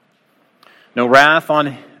No wrath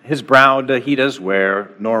on his brow he does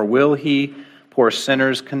wear, nor will he poor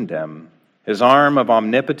sinners condemn. His arm of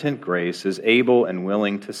omnipotent grace is able and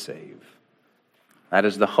willing to save. That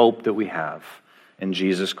is the hope that we have in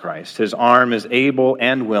Jesus Christ. His arm is able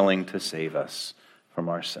and willing to save us from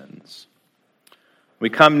our sins. We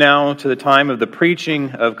come now to the time of the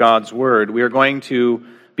preaching of God's word. We are going to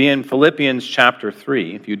be in Philippians chapter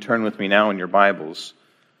 3. If you turn with me now in your Bibles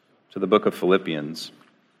to the book of Philippians.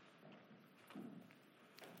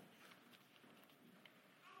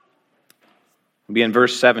 We'll be in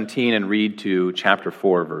verse 17 and read to chapter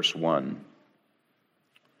 4, verse 1.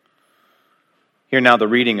 Hear now the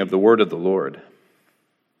reading of the word of the Lord.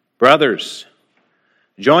 Brothers,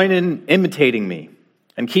 join in imitating me,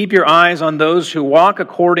 and keep your eyes on those who walk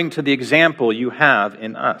according to the example you have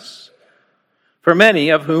in us. For many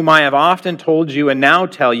of whom I have often told you and now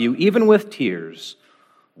tell you, even with tears,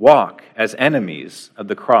 walk as enemies of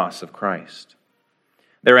the cross of Christ.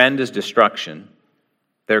 Their end is destruction.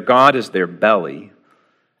 Their God is their belly,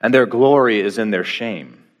 and their glory is in their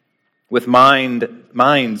shame, with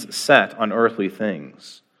minds set on earthly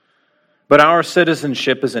things. But our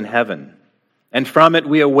citizenship is in heaven, and from it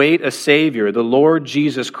we await a Savior, the Lord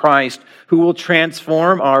Jesus Christ, who will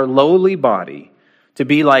transform our lowly body to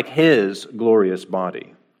be like His glorious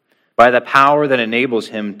body, by the power that enables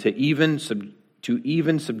Him to even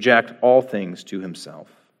subject all things to Himself.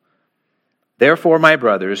 Therefore, my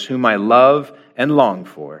brothers, whom I love and long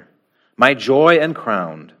for, my joy and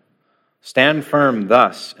crown, stand firm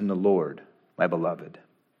thus in the Lord, my beloved.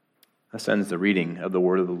 Thus ends the reading of the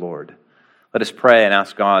word of the Lord. Let us pray and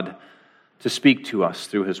ask God to speak to us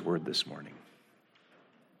through His word this morning.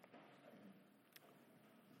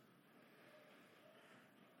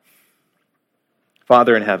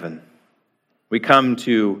 Father in heaven, we come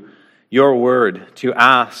to your word to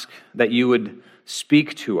ask that you would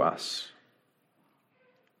speak to us.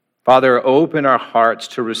 Father, open our hearts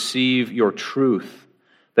to receive your truth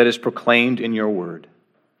that is proclaimed in your word.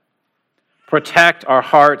 Protect our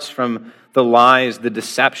hearts from the lies, the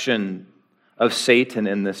deception of Satan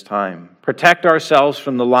in this time. Protect ourselves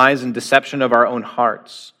from the lies and deception of our own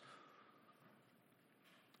hearts.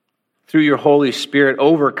 Through your Holy Spirit,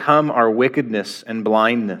 overcome our wickedness and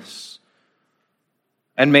blindness.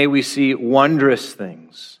 And may we see wondrous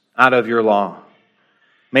things out of your law.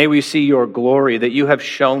 May we see your glory that you have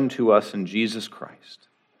shown to us in Jesus Christ,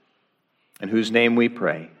 in whose name we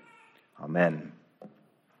pray. Amen.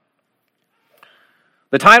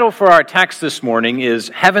 The title for our text this morning is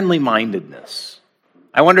Heavenly Mindedness.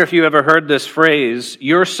 I wonder if you ever heard this phrase,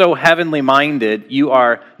 you're so heavenly minded, you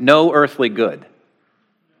are no earthly good.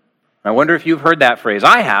 I wonder if you've heard that phrase.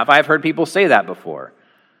 I have. I've heard people say that before.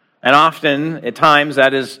 And often, at times,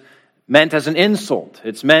 that is meant as an insult.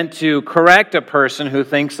 It's meant to correct a person who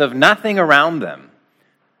thinks of nothing around them.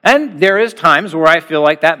 And there is times where I feel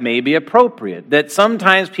like that may be appropriate, that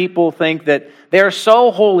sometimes people think that they're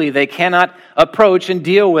so holy they cannot approach and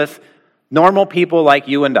deal with normal people like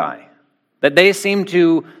you and I, that they seem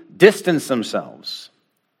to distance themselves.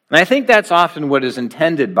 And I think that's often what is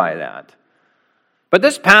intended by that. But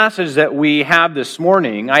this passage that we have this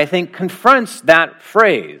morning, I think, confronts that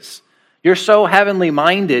phrase. You're so heavenly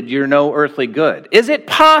minded, you're no earthly good. Is it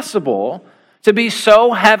possible to be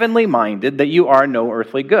so heavenly minded that you are no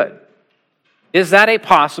earthly good? Is that a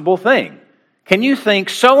possible thing? Can you think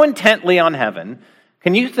so intently on heaven?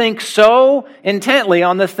 Can you think so intently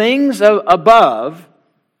on the things above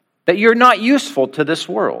that you're not useful to this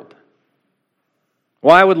world?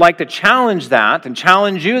 Well, I would like to challenge that and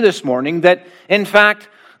challenge you this morning that, in fact,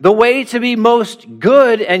 the way to be most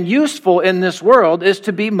good and useful in this world is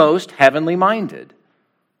to be most heavenly minded.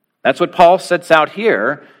 That's what Paul sets out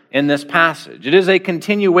here in this passage. It is a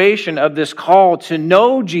continuation of this call to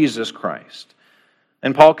know Jesus Christ.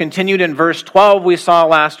 And Paul continued in verse 12 we saw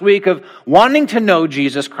last week of wanting to know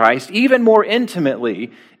Jesus Christ even more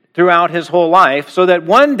intimately throughout his whole life so that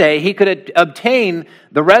one day he could obtain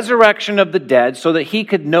the resurrection of the dead so that he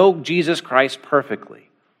could know Jesus Christ perfectly.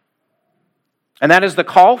 And that is the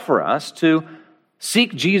call for us to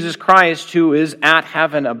seek Jesus Christ who is at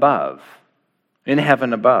heaven above, in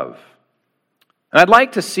heaven above. And I'd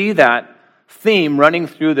like to see that theme running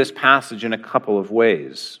through this passage in a couple of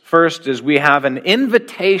ways. First is we have an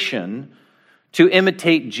invitation to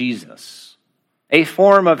imitate Jesus, a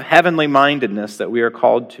form of heavenly mindedness that we are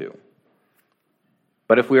called to.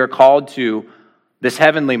 But if we are called to this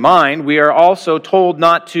heavenly mind, we are also told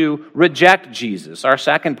not to reject Jesus, our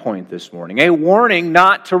second point this morning, a warning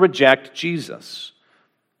not to reject Jesus.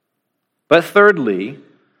 But thirdly,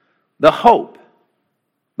 the hope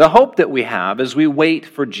that we have as we wait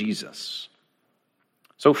for Jesus.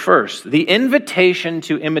 So first, the invitation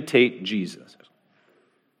to imitate Jesus.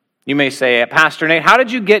 You may say, Pastor Nate, how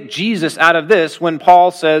did you get Jesus out of this when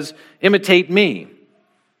Paul says, imitate me?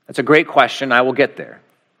 That's a great question. I will get there.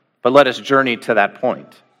 But let us journey to that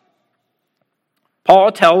point.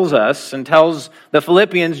 Paul tells us and tells the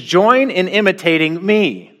Philippians, join in imitating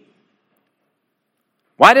me.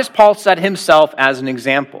 Why does Paul set himself as an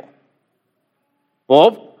example?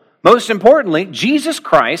 Well, most importantly, Jesus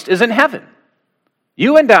Christ is in heaven.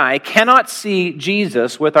 You and I cannot see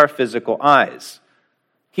Jesus with our physical eyes.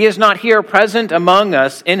 He is not here present among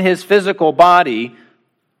us in his physical body,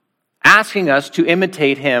 asking us to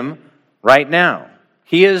imitate him right now.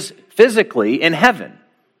 He is physically in heaven.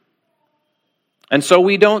 And so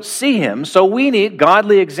we don't see him, so we need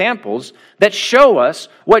godly examples that show us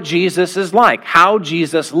what Jesus is like, how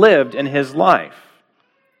Jesus lived in his life.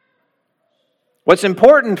 What's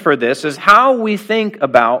important for this is how we think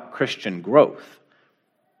about Christian growth.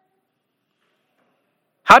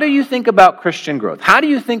 How do you think about Christian growth? How do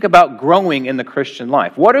you think about growing in the Christian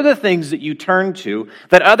life? What are the things that you turn to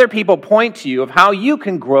that other people point to you of how you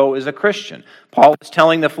can grow as a Christian? Paul is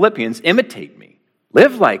telling the Philippians, imitate me,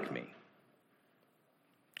 live like me.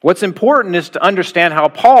 What's important is to understand how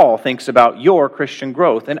Paul thinks about your Christian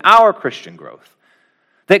growth and our Christian growth.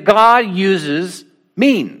 That God uses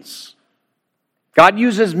means. God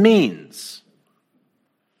uses means.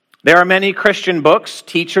 There are many Christian books,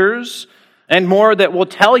 teachers, and more that will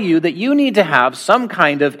tell you that you need to have some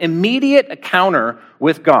kind of immediate encounter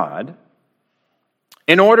with God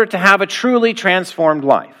in order to have a truly transformed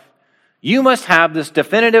life. You must have this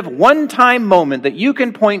definitive one-time moment that you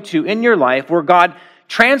can point to in your life where God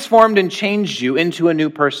transformed and changed you into a new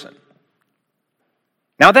person.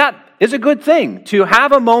 Now that is a good thing, to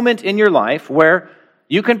have a moment in your life where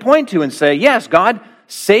you can point to and say, yes, God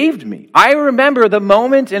saved me. I remember the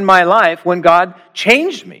moment in my life when God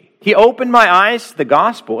changed me. He opened my eyes to the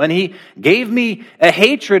gospel, and he gave me a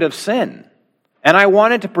hatred of sin. And I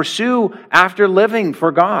wanted to pursue after living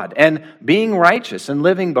for God and being righteous and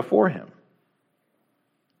living before him.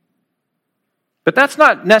 But that's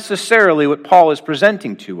not necessarily what Paul is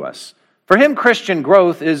presenting to us. For him, Christian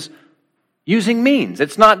growth is using means.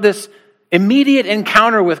 It's not this immediate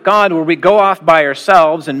encounter with God where we go off by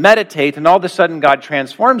ourselves and meditate and all of a sudden God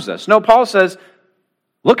transforms us. No, Paul says,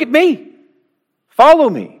 look at me. Follow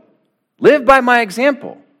me. Live by my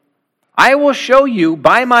example. I will show you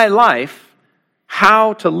by my life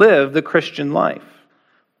how to live the Christian life.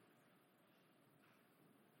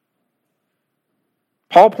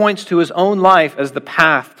 Paul points to his own life as the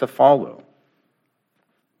path to follow.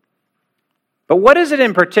 But what is it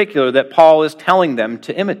in particular that Paul is telling them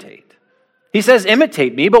to imitate? He says,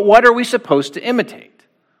 imitate me, but what are we supposed to imitate?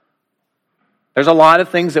 There's a lot of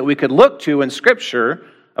things that we could look to in Scripture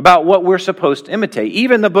about what we're supposed to imitate.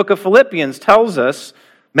 Even the book of Philippians tells us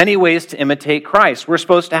many ways to imitate Christ. We're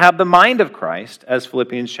supposed to have the mind of Christ, as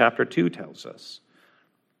Philippians chapter 2 tells us.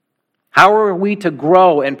 How are we to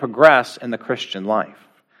grow and progress in the Christian life?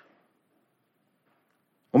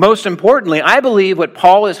 Well, most importantly, I believe what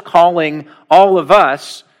Paul is calling all of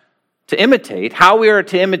us to imitate, how we are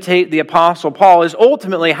to imitate the Apostle Paul, is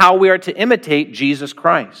ultimately how we are to imitate Jesus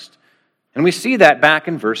Christ. And we see that back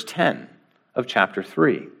in verse 10 of chapter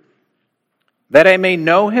 3. That I may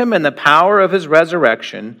know him in the power of his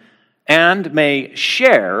resurrection and may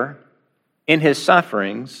share in his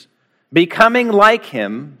sufferings, becoming like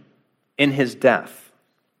him in his death.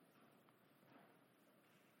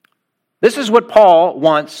 This is what Paul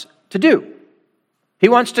wants to do. He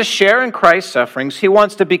wants to share in Christ's sufferings. He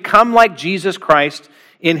wants to become like Jesus Christ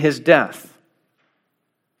in his death.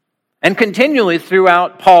 And continually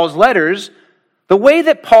throughout Paul's letters, the way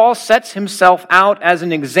that Paul sets himself out as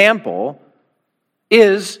an example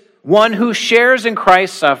is one who shares in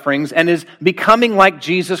Christ's sufferings and is becoming like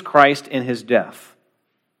Jesus Christ in his death.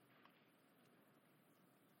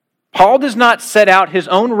 Paul does not set out his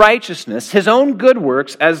own righteousness, his own good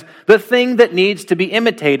works, as the thing that needs to be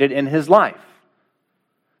imitated in his life.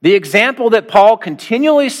 The example that Paul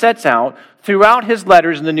continually sets out throughout his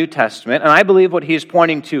letters in the New Testament, and I believe what he is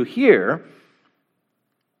pointing to here,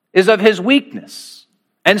 is of his weakness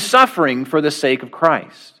and suffering for the sake of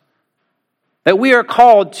Christ. That we are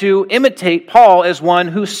called to imitate Paul as one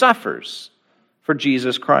who suffers for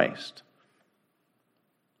Jesus Christ.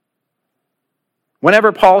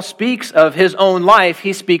 Whenever Paul speaks of his own life,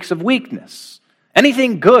 he speaks of weakness.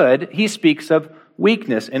 Anything good, he speaks of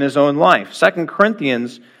weakness in his own life. 2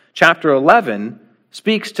 Corinthians chapter 11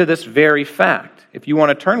 speaks to this very fact. If you want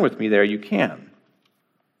to turn with me there, you can.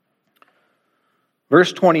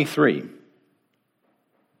 Verse 23.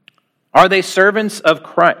 Are they servants of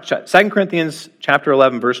Christ? 2 Corinthians chapter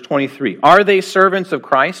 11, verse 23. Are they servants of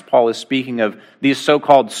Christ? Paul is speaking of these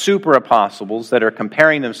so-called super apostles that are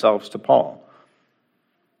comparing themselves to Paul.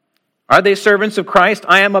 Are they servants of Christ?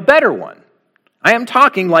 I am a better one. I am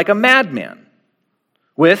talking like a madman,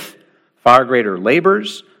 with far greater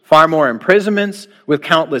labors, far more imprisonments, with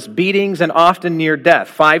countless beatings, and often near death.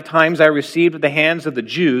 5 times I received at the hands of the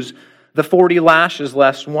Jews the 40 lashes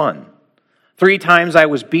less one. 3 times I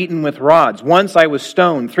was beaten with rods. Once I was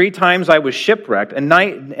stoned. 3 times I was shipwrecked. A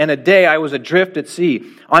night and a day I was adrift at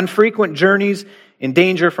sea, on frequent journeys, in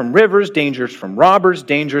danger from rivers, dangers from robbers,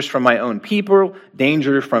 dangers from my own people,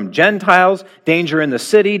 danger from Gentiles, danger in the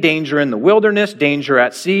city, danger in the wilderness, danger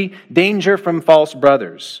at sea, danger from false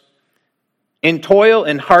brothers. In toil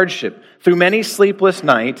and hardship, through many sleepless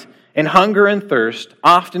nights, in hunger and thirst,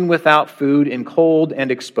 often without food, in cold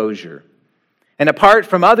and exposure. And apart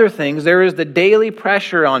from other things, there is the daily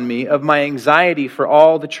pressure on me of my anxiety for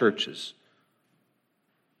all the churches.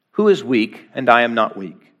 Who is weak, and I am not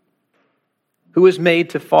weak? Who is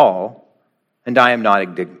made to fall, and I am not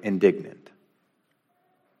indignant?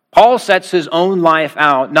 Paul sets his own life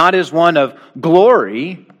out not as one of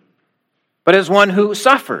glory, but as one who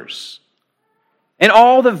suffers in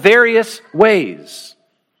all the various ways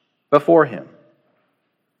before him.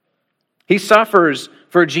 He suffers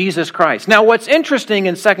for Jesus Christ. Now, what's interesting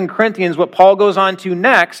in 2 Corinthians, what Paul goes on to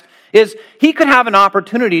next, is he could have an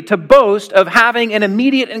opportunity to boast of having an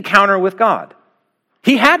immediate encounter with God.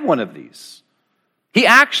 He had one of these. He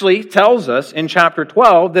actually tells us in chapter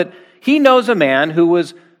 12 that he knows a man who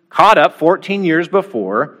was caught up 14 years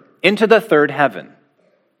before into the third heaven.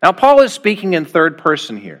 Now, Paul is speaking in third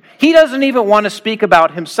person here. He doesn't even want to speak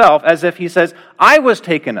about himself as if he says, I was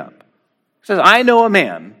taken up. He says, I know a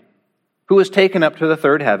man who was taken up to the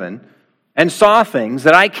third heaven and saw things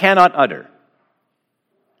that I cannot utter.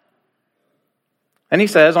 And he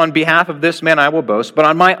says, on behalf of this man I will boast, but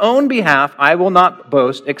on my own behalf I will not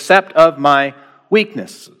boast except of my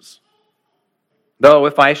weaknesses. Though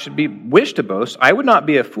if I should wish to boast, I would not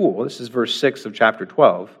be a fool. This is verse 6 of chapter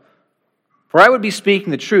 12. For I would be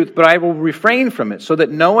speaking the truth, but I will refrain from it, so that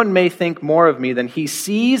no one may think more of me than he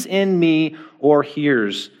sees in me or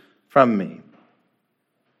hears from me.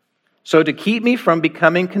 So to keep me from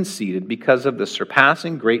becoming conceited because of the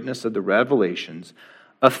surpassing greatness of the revelations,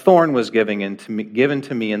 a thorn was given to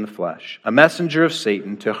me in the flesh, a messenger of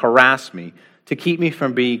Satan to harass me, to keep me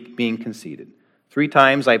from being conceited. 3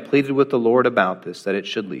 times I pleaded with the Lord about this, that it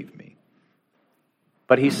should leave me.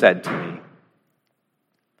 But he said to me,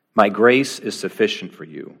 my grace is sufficient for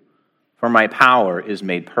you, for my power is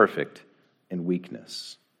made perfect in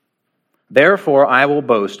weakness. Therefore I will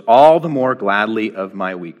boast all the more gladly of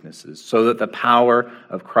my weaknesses, so that the power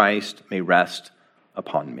of Christ may rest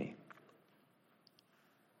upon me.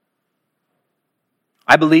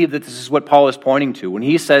 I believe that this is what Paul is pointing to when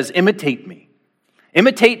he says, imitate me.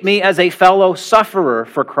 Imitate me as a fellow sufferer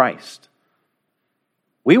for Christ.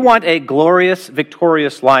 We want a glorious,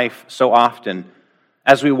 victorious life so often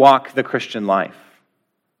as we walk the Christian life.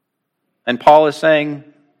 And Paul is saying,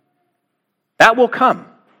 that will come.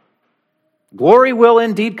 Glory will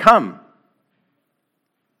indeed come.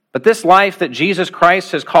 But this life that Jesus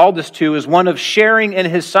Christ has called us to is one of sharing in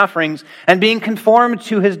his sufferings and being conformed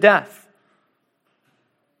to his death.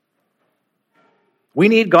 We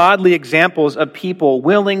need godly examples of people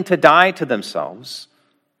willing to die to themselves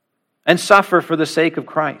and suffer for the sake of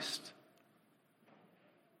Christ.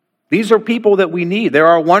 These are people that we need. There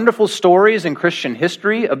are wonderful stories in Christian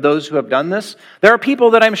history of those who have done this. There are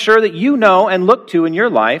people that I'm sure that you know and look to in your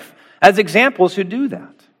life as examples who do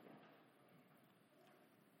that.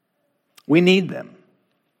 We need them.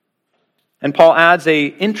 And Paul adds an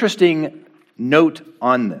interesting note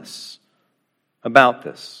on this, about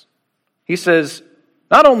this. He says,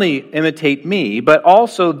 not only imitate me, but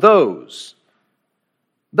also those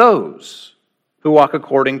who walk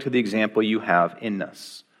according to the example you have in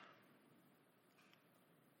us.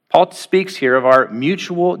 Paul speaks here of our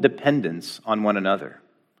mutual dependence on one another.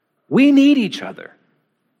 We need each other.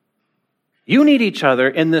 You need each other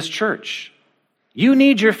in this church. You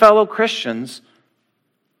need your fellow Christians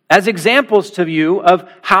as examples to you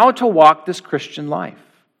of how to walk this Christian life.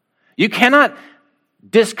 You cannot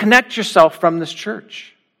disconnect yourself from this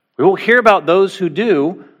church. We will hear about those who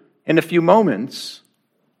do in a few moments.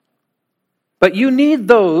 But you need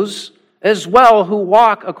those as well who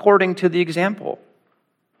walk according to the example.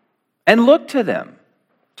 And look to them.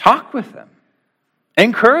 Talk with them.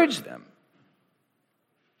 Encourage them.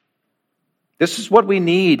 This is what we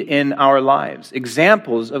need in our lives.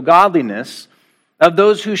 Examples of godliness of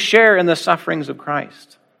those who share in the sufferings of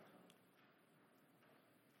Christ.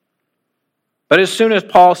 But as soon as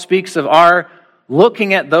Paul speaks of our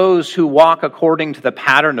looking at those who walk according to the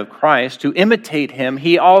pattern of Christ, to imitate him,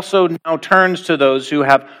 he also now turns to those who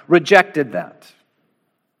have rejected that.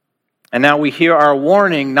 And now we hear our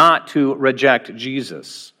warning not to reject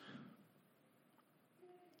Jesus.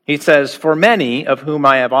 He says, "For many of whom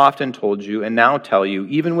I have often told you and now tell you,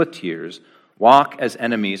 even with tears, walk as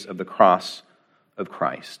enemies of the cross of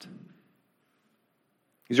Christ."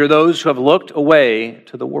 These are those who have looked away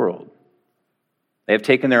to the world. They have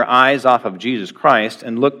taken their eyes off of Jesus Christ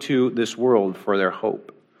and looked to this world for their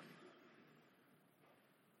hope.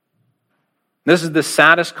 This is the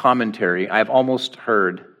saddest commentary I've almost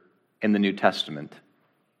heard in the New Testament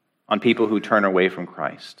on people who turn away from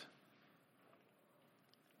Christ.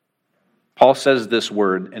 Paul says this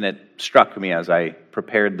word, and it struck me as I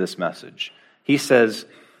prepared this message. He says,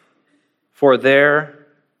 for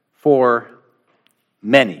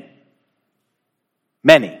many.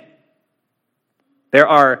 There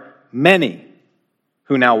are many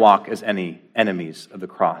who now walk as enemies of the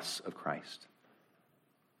cross of Christ.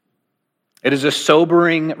 It is a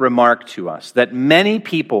sobering remark to us that many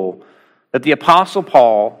people that the Apostle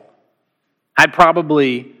Paul had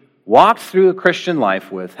probably walked through a Christian life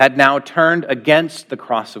with had now turned against the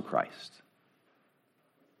cross of Christ.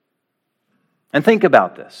 And think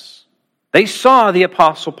about this. They saw the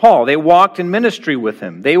Apostle Paul. They walked in ministry with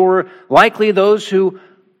him. They were likely those who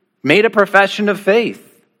made a profession of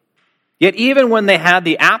faith. Yet even when they had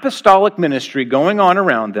the apostolic ministry going on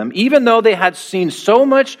around them, even though they had seen so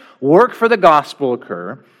much work for the gospel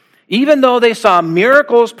occur, even though they saw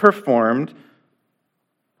miracles performed,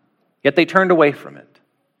 yet they turned away from it.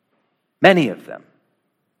 Many of them.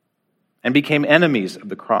 And became enemies of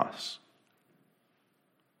the cross.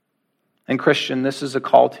 And Christian, this is a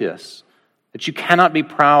call to us, that you cannot be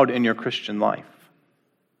proud in your Christian life.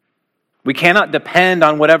 We cannot depend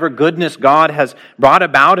on whatever goodness God has brought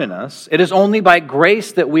about in us. It is only by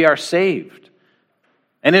grace that we are saved.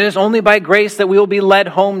 And it is only by grace that we will be led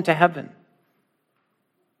home to heaven.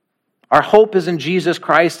 Our hope is in Jesus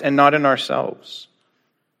Christ and not in ourselves.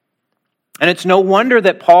 And it's no wonder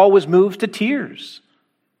that Paul was moved to tears.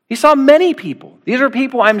 He saw many people. These are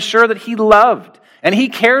people I'm sure that he loved and he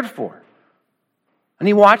cared for. And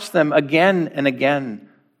he watched them again and again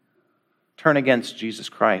turn against Jesus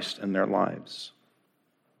Christ in their lives.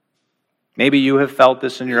 Maybe you have felt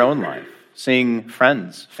this in your own life, seeing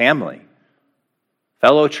friends, family,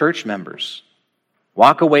 fellow church members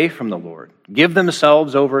walk away from the Lord, give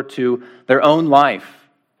themselves over to their own life,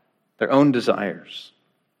 their own desires.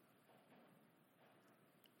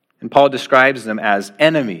 And Paul describes them as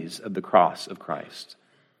enemies of the cross of Christ.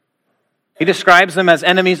 He describes them as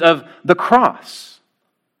enemies of the cross.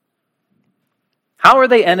 How are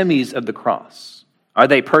they enemies of the cross? Are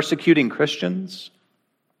they persecuting Christians?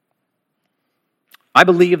 I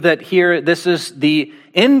believe that here this is the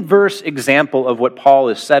inverse example of what Paul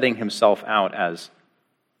is setting himself out as.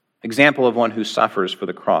 Example of one who suffers for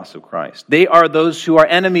the cross of Christ. They are those who are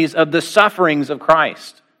enemies of the sufferings of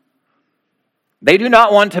Christ. They do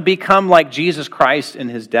not want to become like Jesus Christ in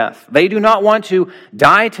his death. They do not want to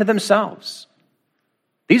die to themselves.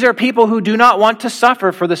 These are people who do not want to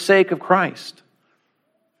suffer for the sake of Christ.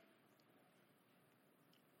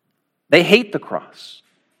 They hate the cross.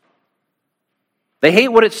 They hate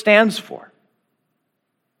what it stands for.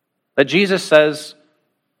 That Jesus says,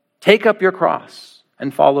 take up your cross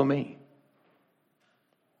and follow me.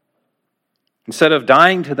 Instead of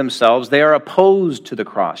dying to themselves, they are opposed to the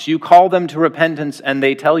cross. You call them to repentance and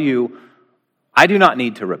they tell you, I do not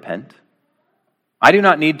need to repent. I do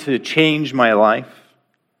not need to change my life.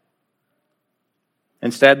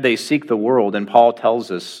 Instead, they seek the world, and Paul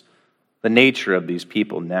tells us the nature of these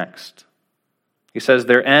people next. He says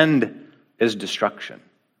their end is destruction.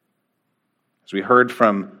 As we heard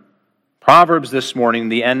from Proverbs this morning,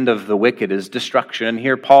 the end of the wicked is destruction. And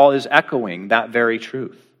here Paul is echoing that very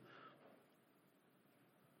truth.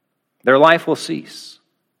 Their life will cease.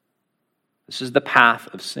 This is the path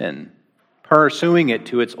of sin. Pursuing it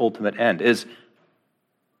to its ultimate end is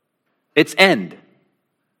its end.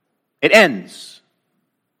 It ends.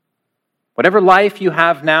 Whatever life you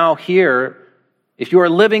have now here, if you are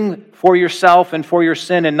living for yourself and for your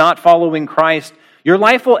sin and not following Christ, your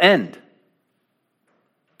life will end.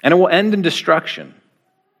 And it will end in destruction.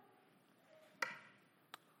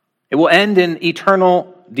 It will end in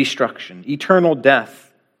eternal destruction, eternal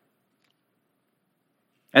death.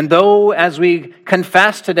 And though, as we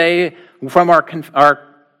confess today from our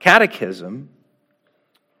catechism,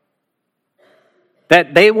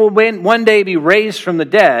 that they will one day be raised from the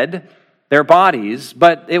dead, their bodies,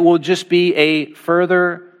 but it will just be a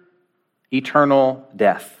further eternal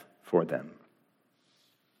death for them.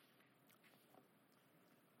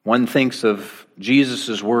 One thinks of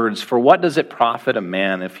Jesus' words, "For what does it profit a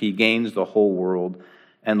man if he gains the whole world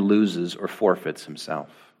and loses or forfeits himself?"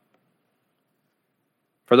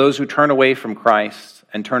 For those who turn away from Christ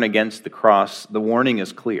and turn against the cross, the warning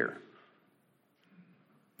is clear.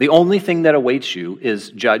 The only thing that awaits you is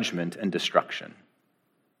judgment and destruction.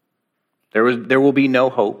 There will be no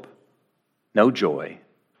hope, no joy,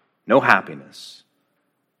 no happiness,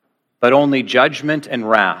 but only judgment and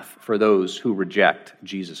wrath for those who reject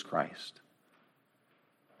Jesus Christ.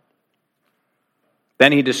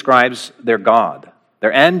 Then he describes their God,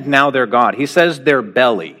 their end, now their God. He says their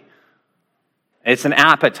belly. It's an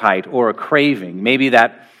appetite or a craving. Maybe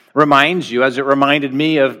that reminds you, as it reminded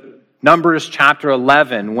me of Numbers chapter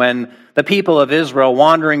 11, when the people of Israel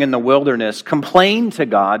wandering in the wilderness complained to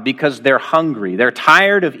God because they're hungry. They're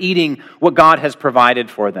tired of eating what God has provided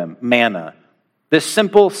for them, manna. This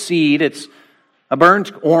simple seed, it's a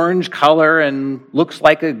burnt orange color and looks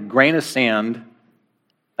like a grain of sand.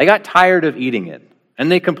 They got tired of eating it,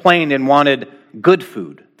 and they complained and wanted good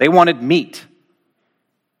food. They wanted meat.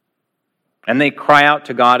 And they cry out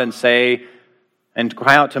to God and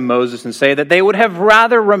cry out to Moses and say that they would have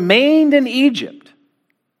rather remained in Egypt,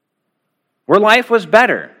 where life was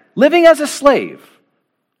better, living as a slave.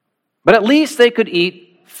 But at least they could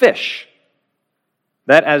eat fish.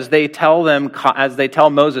 That as they tell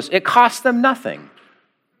Moses, it cost them nothing.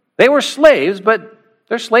 They were slaves, but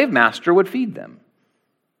their slave master would feed them.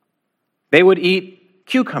 They would eat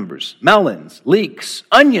cucumbers, melons, leeks,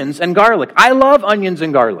 onions, and garlic. I love onions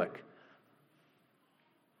and garlic.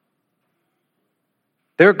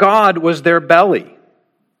 Their God was their belly.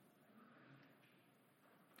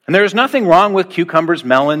 And there's nothing wrong with cucumbers,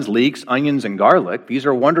 melons, leeks, onions, and garlic. These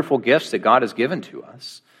are wonderful gifts that God has given to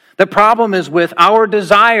us. The problem is with our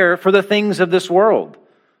desire for the things of this world.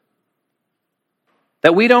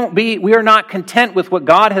 That we are not content with what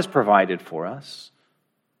God has provided for us.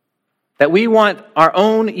 That we want our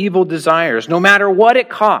own evil desires, no matter what it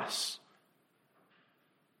costs.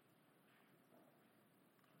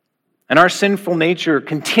 And our sinful nature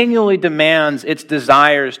continually demands its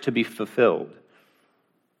desires to be fulfilled.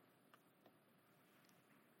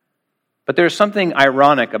 But there's something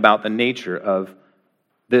ironic about the nature of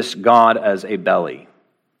this God as a belly.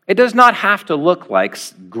 It does not have to look like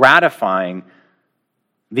gratifying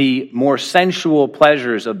the more sensual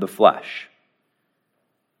pleasures of the flesh.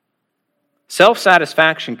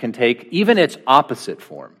 Self-satisfaction can take even its opposite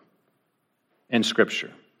form in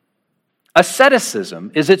Scripture.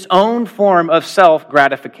 Asceticism is its own form of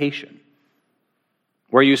self-gratification,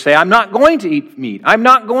 where you say, I'm not going to eat meat, I'm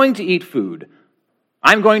not going to eat food,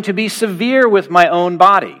 I'm going to be severe with my own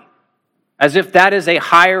body, as if that is a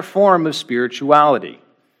higher form of spirituality.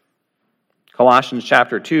 Colossians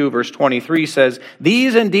chapter 2, verse 23 says,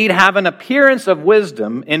 "These indeed have an appearance of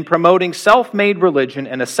wisdom in promoting self-made religion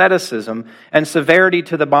and asceticism and severity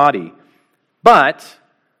to the body, but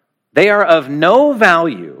they are of no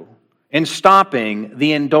value in stopping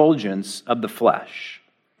the indulgence of the flesh."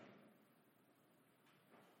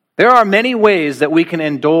 There are many ways that we can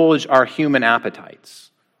indulge our human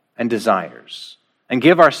appetites and desires and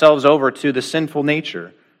give ourselves over to the sinful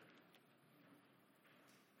nature.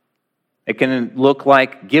 It can look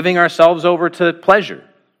like giving ourselves over to pleasure.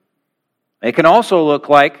 It can also look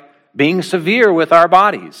like being severe with our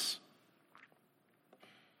bodies.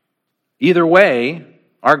 Either way,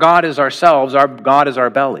 our God is ourselves, our God is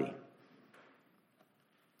our belly.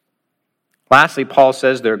 Lastly, Paul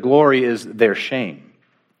says their glory is their shame.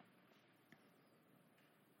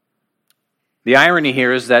 The irony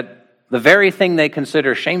here is that the very thing they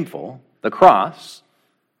consider shameful, the cross,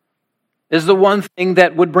 is the one thing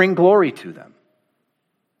that would bring glory to them.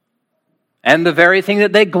 And the very thing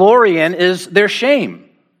that they glory in is their shame,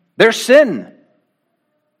 their sin.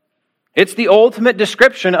 It's the ultimate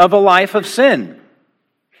description of a life of sin,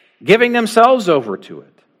 giving themselves over to it.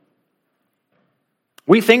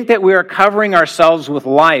 We think that we are covering ourselves with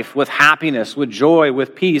life, with happiness, with joy,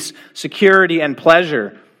 with peace, security, and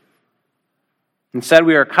pleasure. Instead,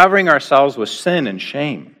 we are covering ourselves with sin and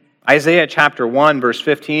shame. Isaiah chapter 1, verse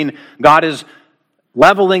 15, God is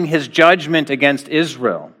leveling his judgment against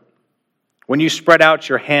Israel. "When you spread out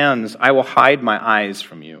your hands, I will hide my eyes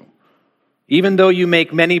from you. Even though you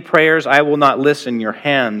make many prayers, I will not listen. Your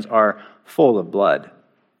hands are full of blood."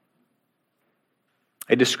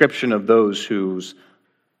 A description of those whose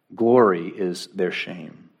glory is their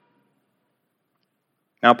shame.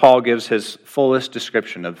 Now Paul gives his fullest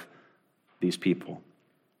description of these people.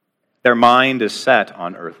 Their mind is set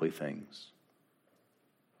on earthly things.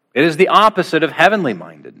 It is the opposite of heavenly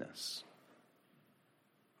mindedness.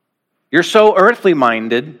 You're so earthly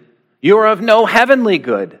minded, You are of no heavenly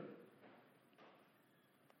good.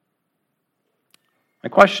 My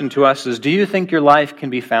question to us is, do you think your life can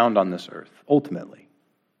be found on this earth, ultimately?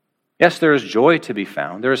 Yes, there is joy to be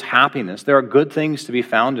found. There is happiness. There are good things to be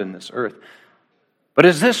found in this earth. But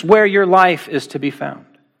is this where your life is to be found?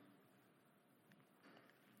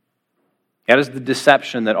 That is the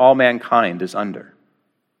deception that all mankind is under.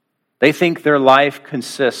 They think their life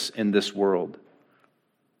consists in this world.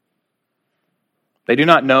 They do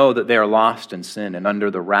not know that they are lost in sin and under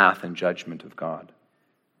the wrath and judgment of God.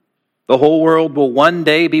 The whole world will one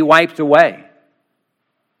day be wiped away.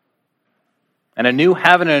 And a new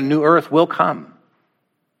heaven and a new earth will come.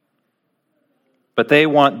 But they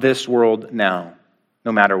want this world now,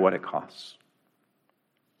 no matter what it costs.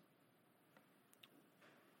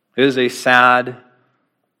 It is a sad,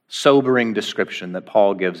 sobering description that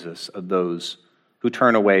Paul gives us of those who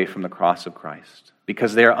turn away from the cross of Christ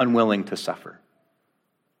because they are unwilling to suffer.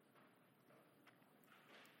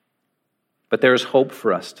 But there is hope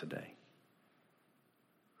for us today.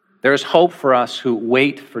 There is hope for us who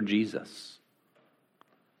wait for Jesus.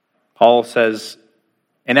 Paul says,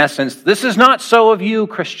 in essence, this is not so of you,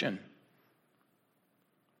 Christian.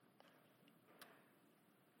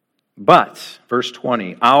 But, verse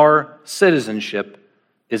 20, our citizenship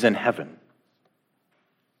is in heaven.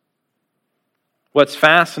 What's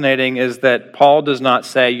fascinating is that Paul does not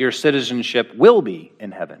say your citizenship will be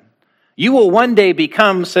in heaven. You will one day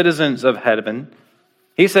become citizens of heaven.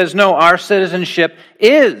 He says, no, our citizenship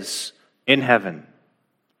is in heaven.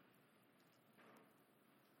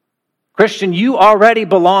 Christian, you already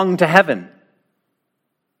belong to heaven.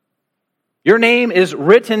 Your name is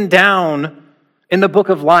written down in the book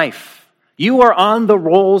of life. You are on the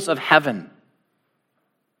rolls of heaven.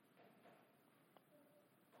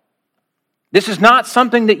 This is not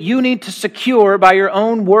something that you need to secure by your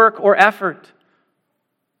own work or effort.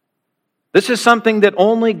 This is something that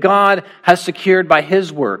only God has secured by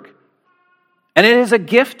His work. And it is a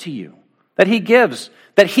gift to you that He gives,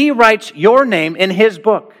 that He writes your name in His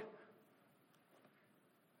book.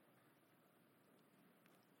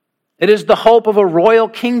 It is the hope of a royal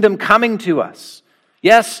kingdom coming to us.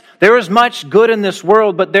 Yes, there is much good in this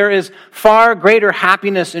world, but there is far greater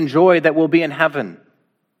happiness and joy that will be in heaven.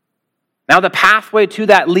 Now, the pathway to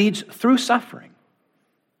that leads through suffering.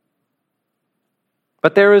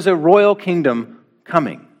 But there is a royal kingdom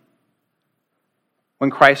coming when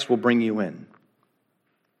Christ will bring you in.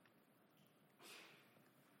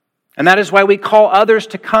 And that is why we call others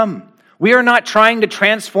to come. We are not trying to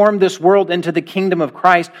transform this world into the kingdom of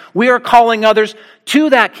Christ. We are calling others to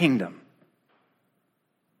that kingdom.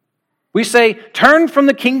 We say, turn from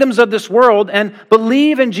the kingdoms of this world and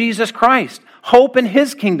believe in Jesus Christ. Hope in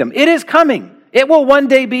His kingdom. It is coming. It will one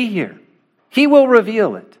day be here. He will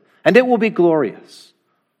reveal it, and it will be glorious.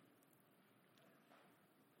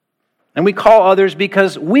 And we call others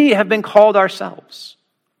because we have been called ourselves.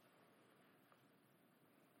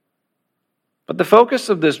 But the focus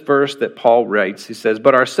of this verse that Paul writes, he says,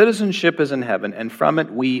 but our citizenship is in heaven, and from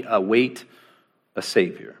it we await a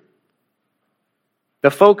Savior.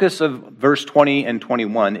 The focus of verse 20 and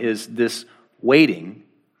 21 is this waiting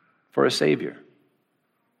for a Savior.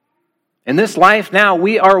 In this life now,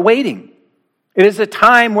 we are waiting. It is a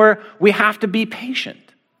time where we have to be patient.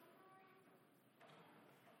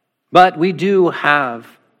 But we do have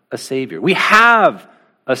a Savior. We have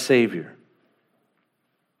a Savior.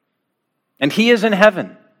 And He is in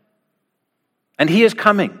heaven. And He is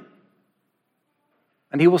coming.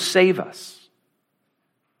 And He will save us.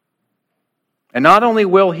 And not only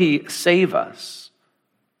will He save us,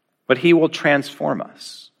 but He will transform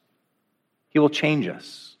us. He will change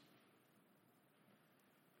us.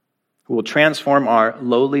 He will transform our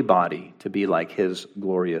lowly body to be like His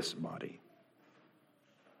glorious body.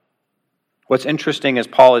 What's interesting is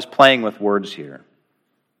Paul is playing with words here.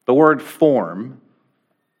 The word form,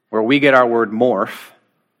 where we get our word morph,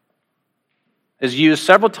 is used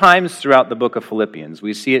several times throughout the book of Philippians.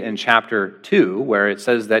 We see it in chapter 2, where it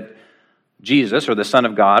says that Jesus, or the Son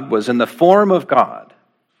of God, was in the form of God.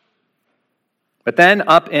 But then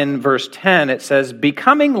up in verse 10, it says,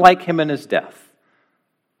 becoming like Him in His death.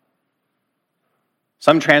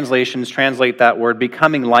 Some translations translate that word,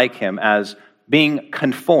 becoming like Him, as being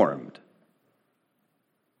conformed.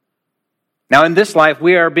 Now, in this life,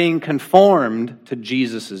 we are being conformed to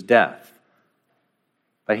Jesus' death.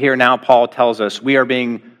 But here now, Paul tells us we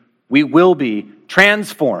will be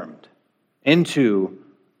transformed into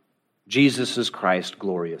Jesus' Christ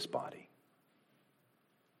glorious body.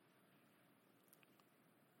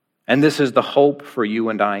 And this is the hope for you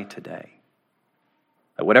and I today.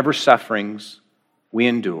 That whatever sufferings we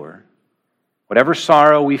endure, whatever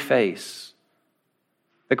sorrow we face,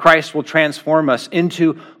 that Christ will transform us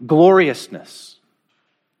into gloriousness.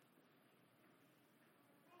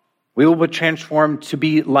 We will be transformed to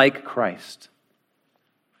be like Christ.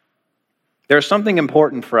 There's something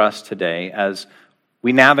important for us today as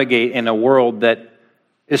we navigate in a world that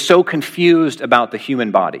is so confused about the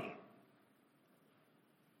human body.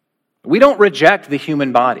 We don't reject the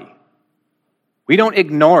human body. We don't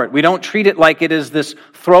ignore it. We don't treat it like it is this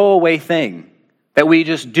throwaway thing that we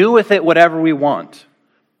just do with it whatever we want.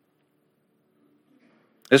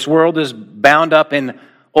 This world is bound up in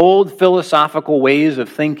old philosophical ways of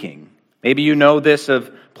thinking. Maybe you know this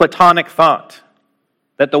of Platonic thought,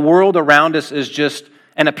 that the world around us is just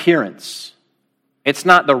an appearance. It's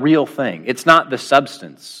not the real thing. It's not the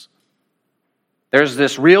substance. There's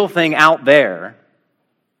this real thing out there,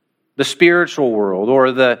 the spiritual world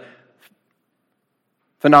or the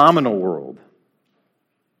phenomenal world,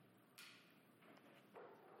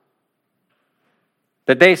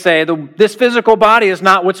 that they say this physical body is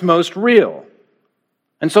not what's most real.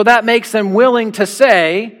 And so that makes them willing to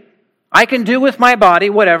say, I can do with my body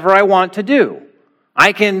whatever I want to do.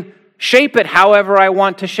 I can shape it however I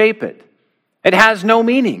want to shape it. It has no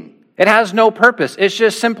meaning. It has no purpose. It's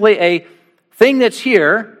just simply a thing that's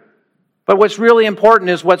here, but what's really important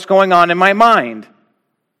is what's going on in my mind.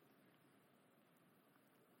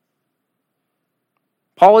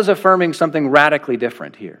 Paul is affirming something radically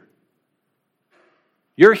different here.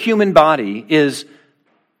 Your human body is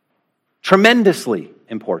tremendously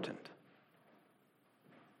important.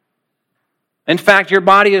 In fact, your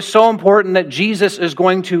body is so important that Jesus is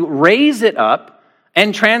going to raise it up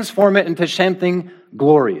and transform it into something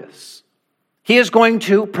glorious. He is going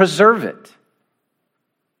to preserve it.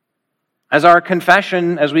 As our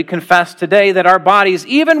confession, as we confess today, that our bodies,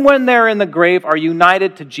 even when they're in the grave, are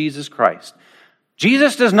united to Jesus Christ.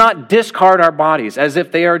 Jesus does not discard our bodies as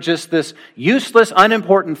if they are just this useless,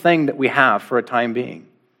 unimportant thing that we have for a time being.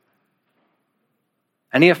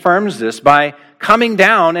 And he affirms this by coming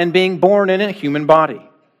down and being born in a human body.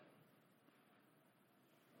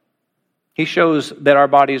 He shows that our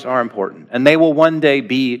bodies are important, and they will one day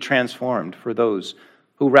be transformed for those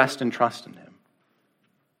who rest and trust in him.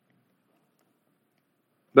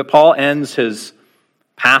 But Paul ends his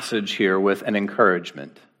passage here with an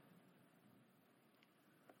encouragement.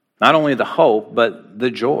 Not only the hope, but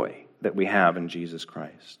the joy that we have in Jesus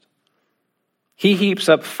Christ. He heaps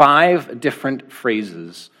up 5 different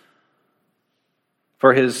phrases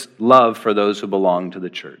for his love for those who belong to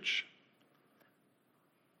the church.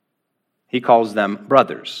 He calls them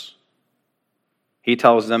brothers. He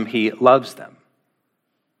tells them he loves them.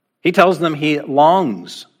 He tells them he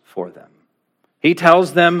longs for them. He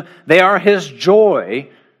tells them they are his joy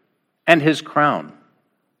and his crown.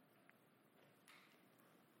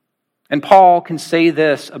 And Paul can say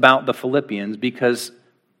this about the Philippians because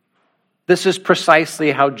this is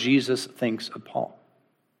precisely how Jesus thinks of Paul.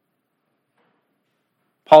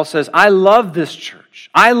 Paul says, I love this church.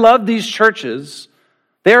 I love these churches.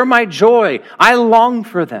 They're my joy. I long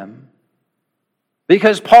for them.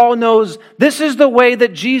 Because Paul knows this is the way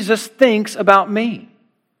that Jesus thinks about me.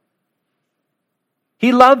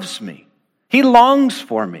 He loves me. He longs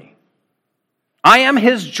for me. I am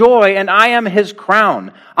his joy and I am his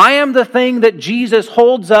crown. I am the thing that Jesus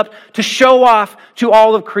holds up to show off to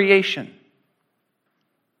all of creation.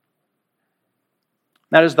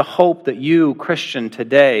 That is the hope that you, Christian,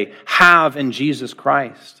 today have in Jesus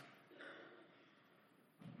Christ.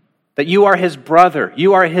 That you are his brother.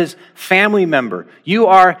 You are his family member. You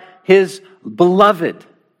are his beloved.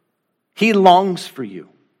 He longs for you.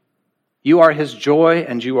 You are his joy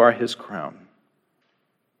and you are his crown.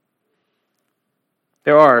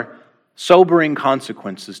 There are sobering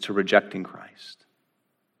consequences to rejecting Christ.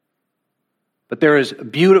 But there is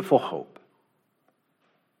beautiful hope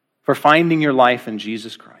for finding your life in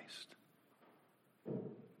Jesus Christ.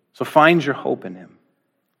 So find your hope in him.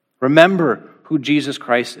 Remember who Jesus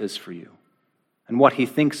Christ is for you and what he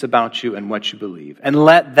thinks about you and what you believe. And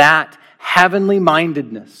let that heavenly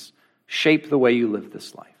mindedness shape the way you live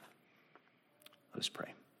this life. Let us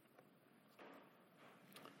pray.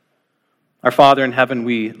 Our Father in heaven,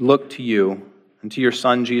 we look to you and to your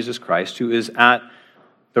Son, Jesus Christ, who is at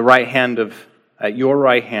your right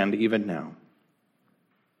hand even now.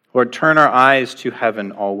 Lord, turn our eyes to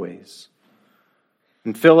heaven always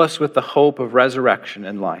and fill us with the hope of resurrection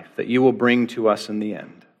and life that you will bring to us in the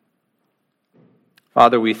end.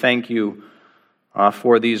 Father, we thank you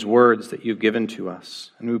for these words that you've given to us,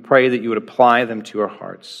 and we pray that you would apply them to our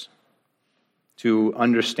hearts to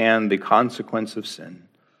understand the consequence of sin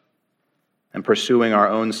and pursuing our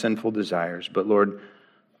own sinful desires. But Lord,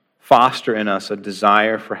 foster in us a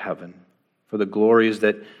desire for heaven, for the glories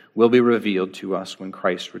that will be revealed to us when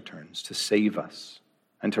Christ returns to save us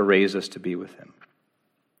and to raise us to be with him.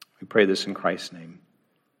 We pray this in Christ's name.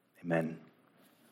 Amen.